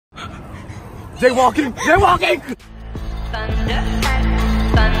Jaywalking! Jaywalking! Thunder,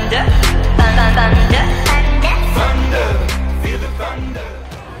 thunder, thunder, thunder, thunder, Feel the thunder.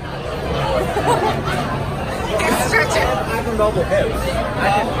 Stretch it. I can double hips.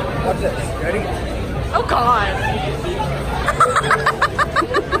 Watch this. Ready? Oh God.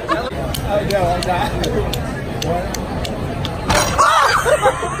 Oh no, like that.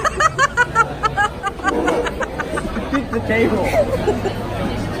 Beat the table.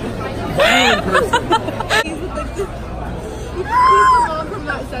 Violent person. He's the mom from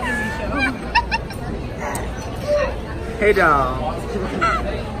that 70s show. Hey down.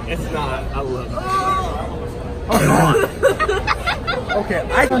 It's not. I love it. Oh, come on. Okay,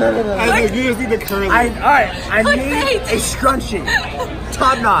 no. You just need the curly. Alright, I need a scrunchie.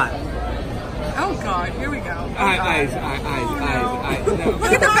 Top knot. Oh God, here we go. Eyes. No.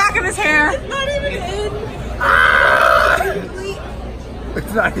 Look at the back of his hair. It's not even in.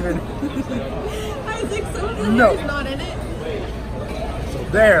 It's not even. Isaac, some of the No. hair's not in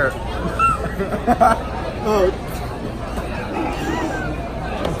it. There. Oh.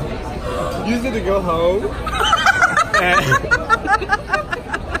 You just need to go home.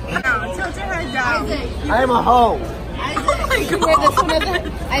 Tilt your head down. Isaac, I am a hoe. you can wear this one as a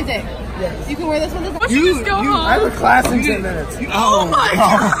Isaac. Yes. You can wear this one as a Why don't you just go home? I have a class in 10 minutes. Oh my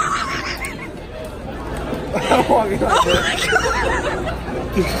God. I'm walking like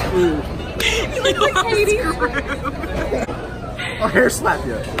this. You look like Katie. I'll hair slap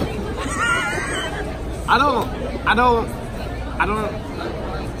you.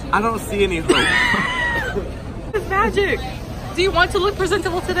 I don't see any hope. It's magic. Do you want to look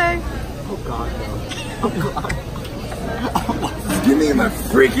presentable today? Oh God, no. Oh God. Give me my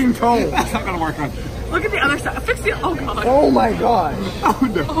freaking comb. That's not gonna work on. Look at the other side. Fix the. Oh God. Oh my God. Oh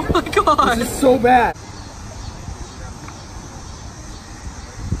no. Oh my God. This is so bad.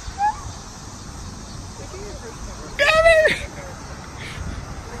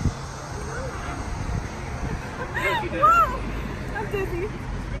 I'm dizzy.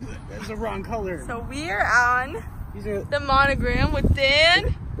 That's the wrong color. So we're on These are, the monogram with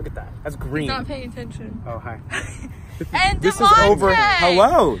Dan. look at that. That's green. Not paying attention. Oh, hi. And This is Devontae.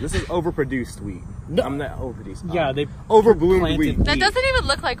 Hello. This is overproduced wheat. No. I'm not overproduced. Yeah, they overbloomed planted wheat. That doesn't even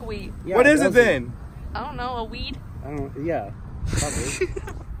look like wheat. Yeah, What is it doesn't. then? I don't know, a weed. I don't. Yeah. Probably.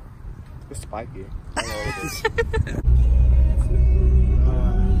 It's spiky. I don't know what it is.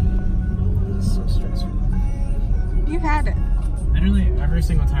 This is so stressful. You've had it. Literally every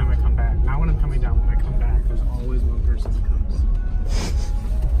single time I come back. Not when I'm coming down, when I come back, there's always one person that comes.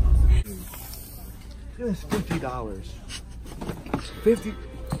 It was $50. 50.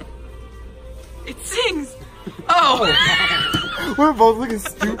 It sings. Oh. We're both looking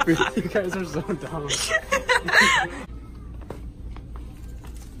stupid. You guys are so dumb.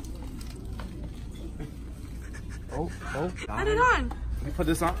 Oh. Put it on. You put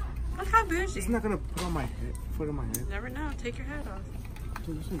this on? Look how bougie. It's not gonna put on my head. Put on my head. Never know. Take your head off.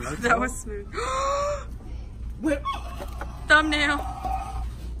 Dude, there's some lights That on. was smooth. What? Thumbnail.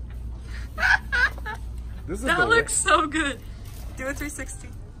 This is That the looks so good. Do a 360.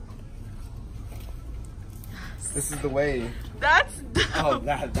 This is the way. That's dope. Oh,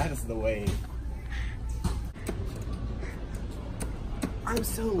 that is the way. I'm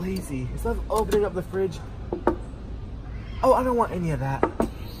so lazy. Instead of opening up the fridge. Oh, I don't want any of that.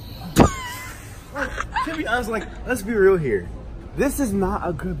 To be honest, like, let's be real here. This is not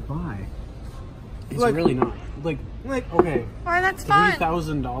a good buy. It's Like- really not. Like, okay. Why, that's fun.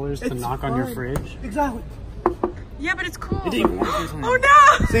 $3,000 to It's knock on your fun. fridge. Exactly. Yeah, but it's cool. It didn't even work this time. Oh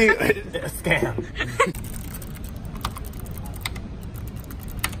no! See, a scam.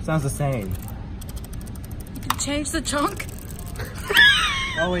 Sounds the same. You can change the chunk.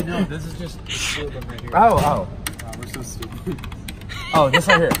 Oh wait, no, this is just two of them right here. Oh. Wow, we're so stupid. Oh, this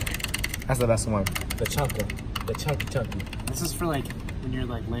right here. That's the best one. The chunky. The chunky. This is for like when you're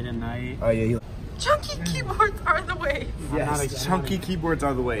like late at night. Oh yeah, Chunky keyboards are the way. yes. Chunky keyboards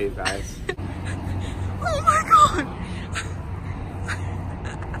are the wave, guys. Oh my God.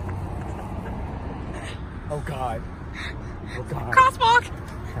 Oh god. Oh god. Crosswalk.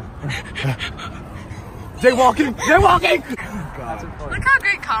 Jaywalking! Jaywalking! Oh god. Look how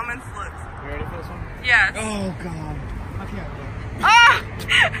great comments look. You ready for this one? Yes. Oh god. Ah!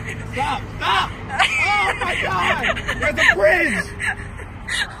 Stop! Stop! Oh my god! There's a bridge!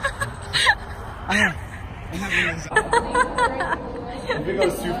 If it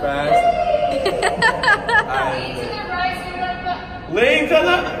goes too fast. Lean to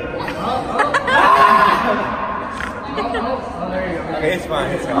the. Okay, it's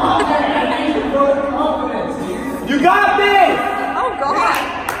fine. It's fine. You got this! Oh God.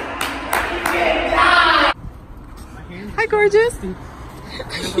 gorgeous?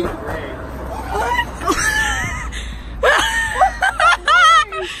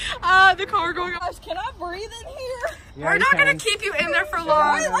 The car going off. Can I breathe in here? Yeah, We're not gonna keep you in there for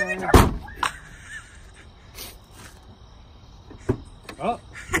long. Oh,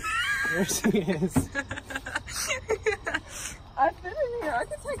 there she is. I've been in here. I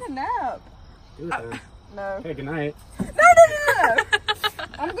could take a nap. Do it then. No. Hey, good night. No.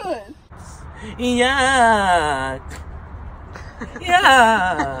 I'm good. Yeah.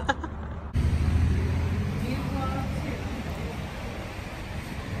 Yeah.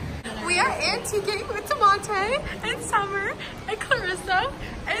 We are antiquing with Demonte and Summer and Clarissa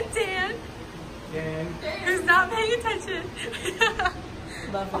and Dan, who's not paying attention.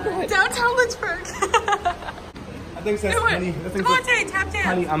 Downtown Lynchburg. I think that's Do it. honey. Demonte, tap dance.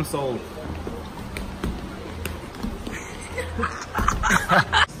 Honey, I'm sold.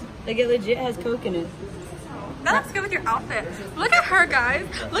 Like it legit has Coke in it. That looks good with your outfit. Look at her, guys.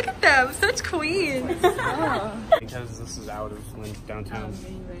 Look at them. Such queens. Because this is out of downtown.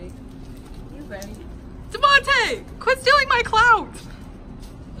 You ready? Demonte, quit stealing my clout.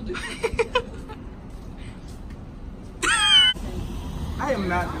 I am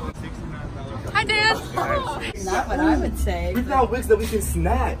not doing $69. Hi, Dan. Not what I would say. These are wigs that we can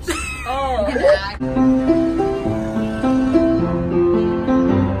snatch.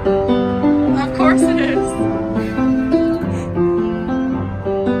 Of course it is.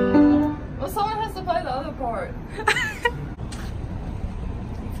 Well, someone has to play the other part.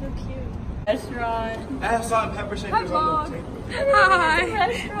 So cute. Restaurant. I have salt and pepper shakers on the table.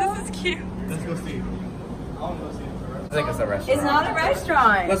 Hi. This is cute. Let's go see. I think it's a restaurant. It's not a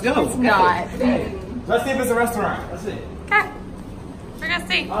restaurant. Let's go. It's not. Let's see if it's a restaurant. Let's see. Okay. We're gonna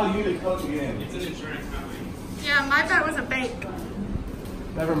see. Oh, you did coach again. It's an insurance company. Yeah, my bet was a bake.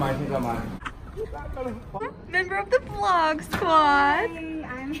 Never mind. Think on mine. Member of the vlog squad.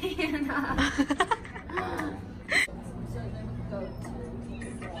 I'm Hannah.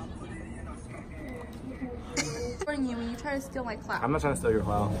 You when you try to steal my clout. I'm not trying to steal your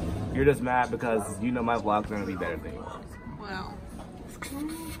clout. You're just mad because you know my vlogs are gonna be better than yours. Wow.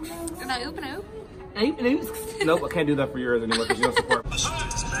 Can I open it? Nope, I can't do that for yours anymore because you don't support.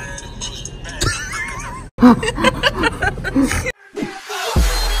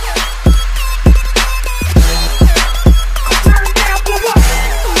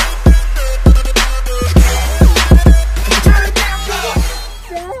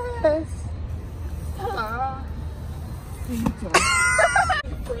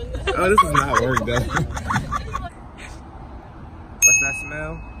 Oh, this is not work though. What's that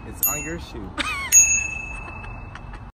smell? It's on your shoe.